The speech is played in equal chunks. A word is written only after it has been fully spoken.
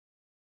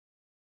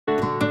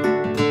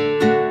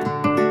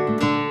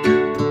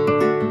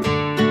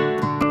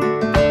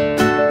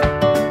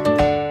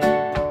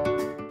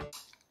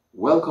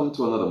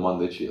Welcome to another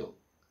Monday Chill.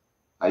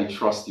 I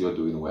trust you're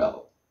doing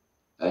well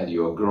and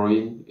you're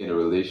growing in a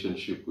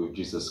relationship with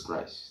Jesus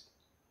Christ.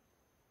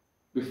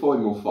 Before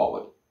we move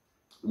forward,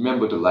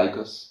 remember to like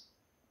us,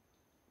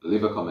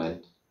 leave a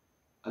comment,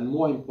 and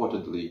more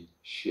importantly,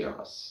 share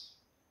us.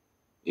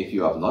 If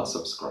you have not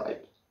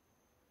subscribed,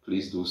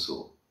 please do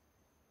so.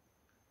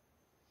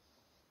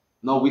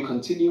 Now we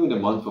continue in the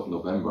month of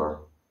November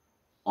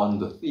on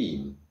the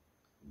theme,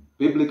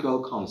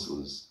 Biblical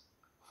Counsels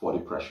for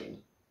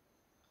Depression.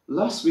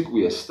 Last week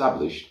we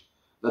established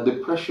that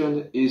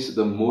depression is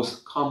the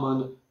most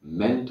common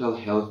mental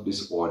health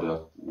disorder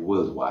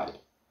worldwide.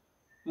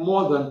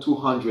 More than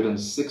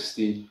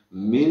 260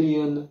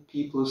 million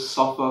people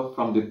suffer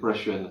from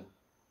depression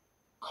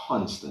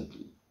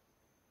constantly.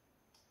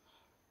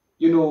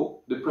 You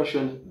know,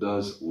 depression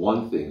does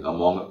one thing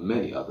among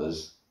many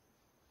others,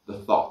 the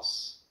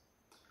thoughts.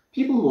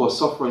 People who are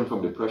suffering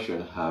from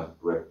depression have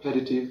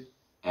repetitive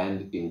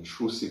and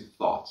intrusive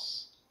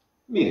thoughts,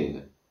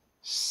 meaning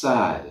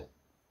sad,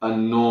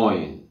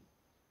 annoying,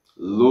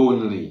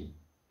 lonely,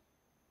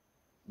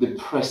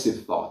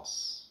 depressive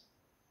thoughts,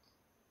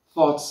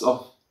 thoughts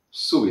of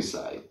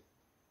suicide,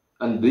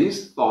 and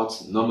these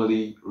thoughts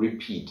normally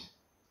repeat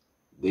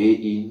day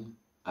in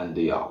and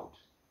day out,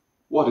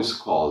 what is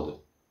called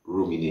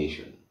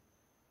rumination.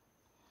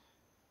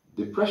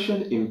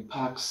 Depression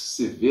impacts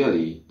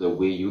severely the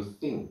way you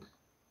think,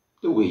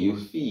 the way you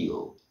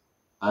feel,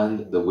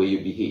 and the way you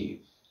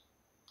behave.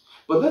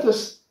 But let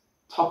us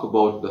talk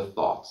about the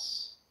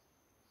thoughts.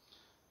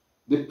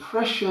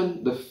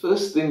 Depression, the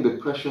first thing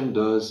depression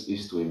does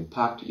is to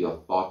impact your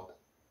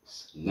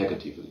thoughts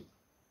negatively.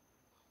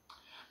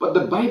 But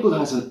the Bible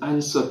has an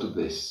answer to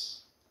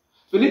this.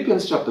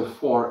 Philippians chapter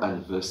 4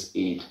 and verse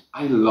 8,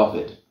 I love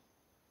it.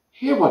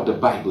 Hear what the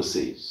Bible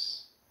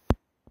says.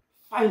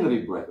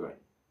 Finally, brethren,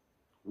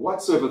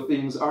 whatsoever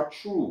things are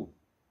true,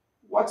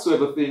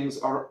 whatsoever things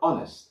are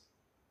honest,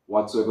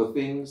 whatsoever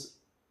things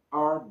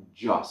are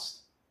just,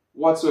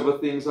 whatsoever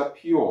things are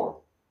pure,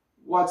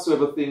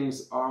 whatsoever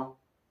things are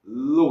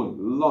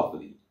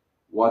lovely,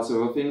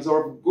 whatsoever things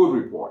are of good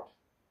report,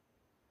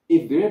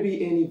 if there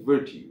be any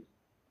virtue,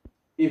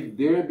 if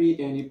there be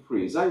any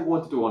praise, I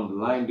want to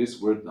underline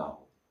this word now.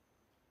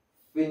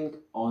 Think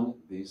on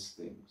these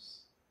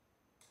things.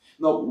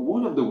 Now,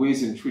 one of the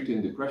ways in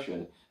treating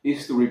depression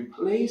is to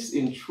replace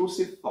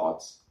intrusive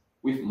thoughts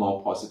with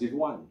more positive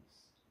ones.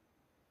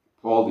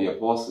 Paul the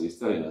Apostle is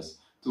telling us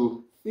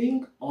to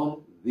think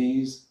on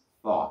these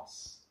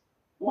thoughts.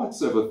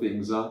 Whatsoever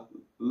things are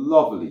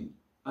lovely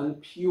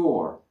and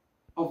pure,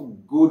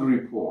 of good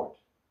report.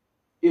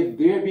 If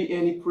there be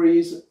any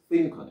praise,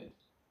 think on it.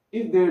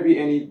 If there be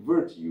any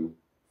virtue,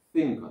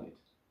 think on it.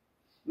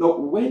 Now,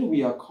 when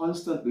we are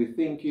constantly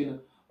thinking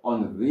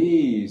on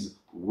these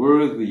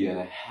worthy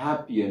and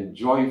happy and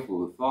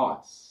joyful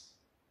thoughts,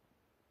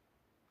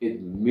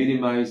 it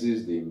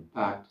minimizes the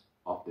impact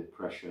of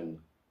depression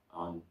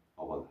on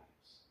our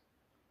lives.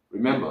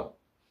 Remember,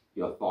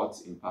 your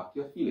thoughts impact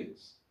your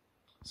feelings.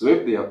 So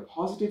if they are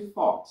positive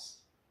thoughts,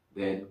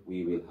 then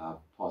we will have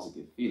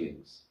positive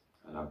feelings,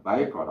 and a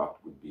byproduct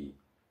would be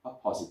a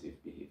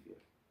positive behavior.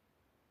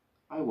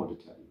 I want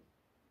to tell you,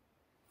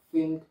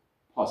 think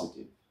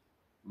positive.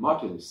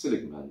 Martin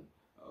Seligman,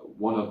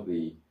 one of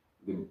the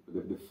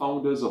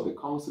founders of the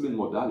counseling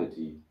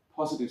modality,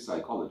 positive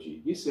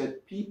psychology, he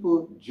said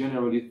people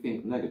generally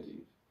think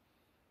negative.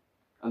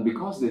 And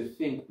because they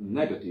think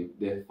negative,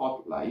 their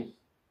thought life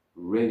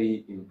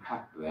really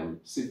impacts them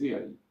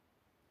severely.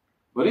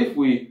 But if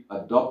we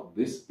adopt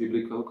this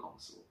biblical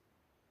counsel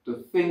to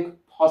think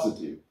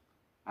positive,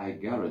 I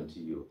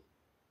guarantee you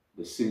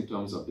the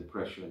symptoms of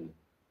depression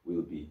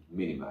will be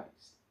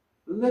minimized.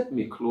 Let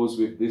me close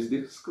with this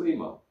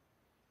disclaimer.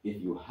 If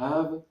you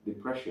have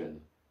depression,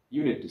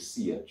 you need to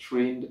see a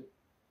trained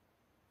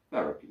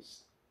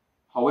therapist.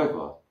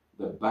 However,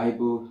 the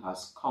Bible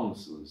has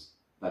counsels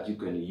that you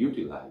can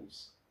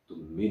utilize to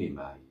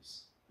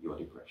minimize your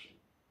depression.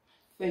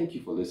 Thank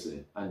you for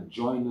listening, and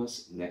join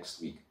us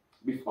next week.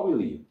 Before we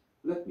leave,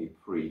 let me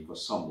pray for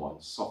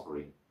someone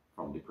suffering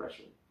from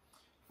depression.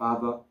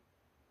 Father,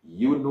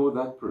 you know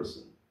that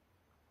person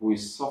who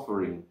is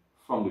suffering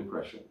from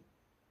depression.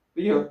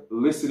 They are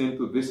listening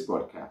to this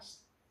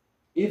broadcast,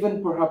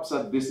 even perhaps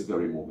at this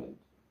very moment.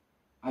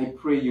 I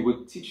pray you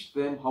would teach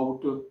them how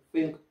to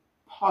think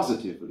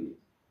positively,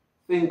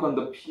 think on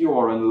the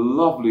pure and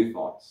lovely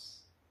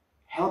thoughts.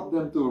 Help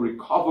them to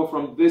recover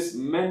from this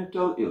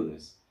mental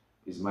illness,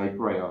 is my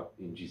prayer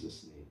in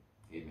Jesus' name.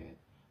 Amen.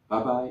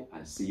 Bye-bye,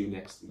 and see you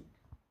next week.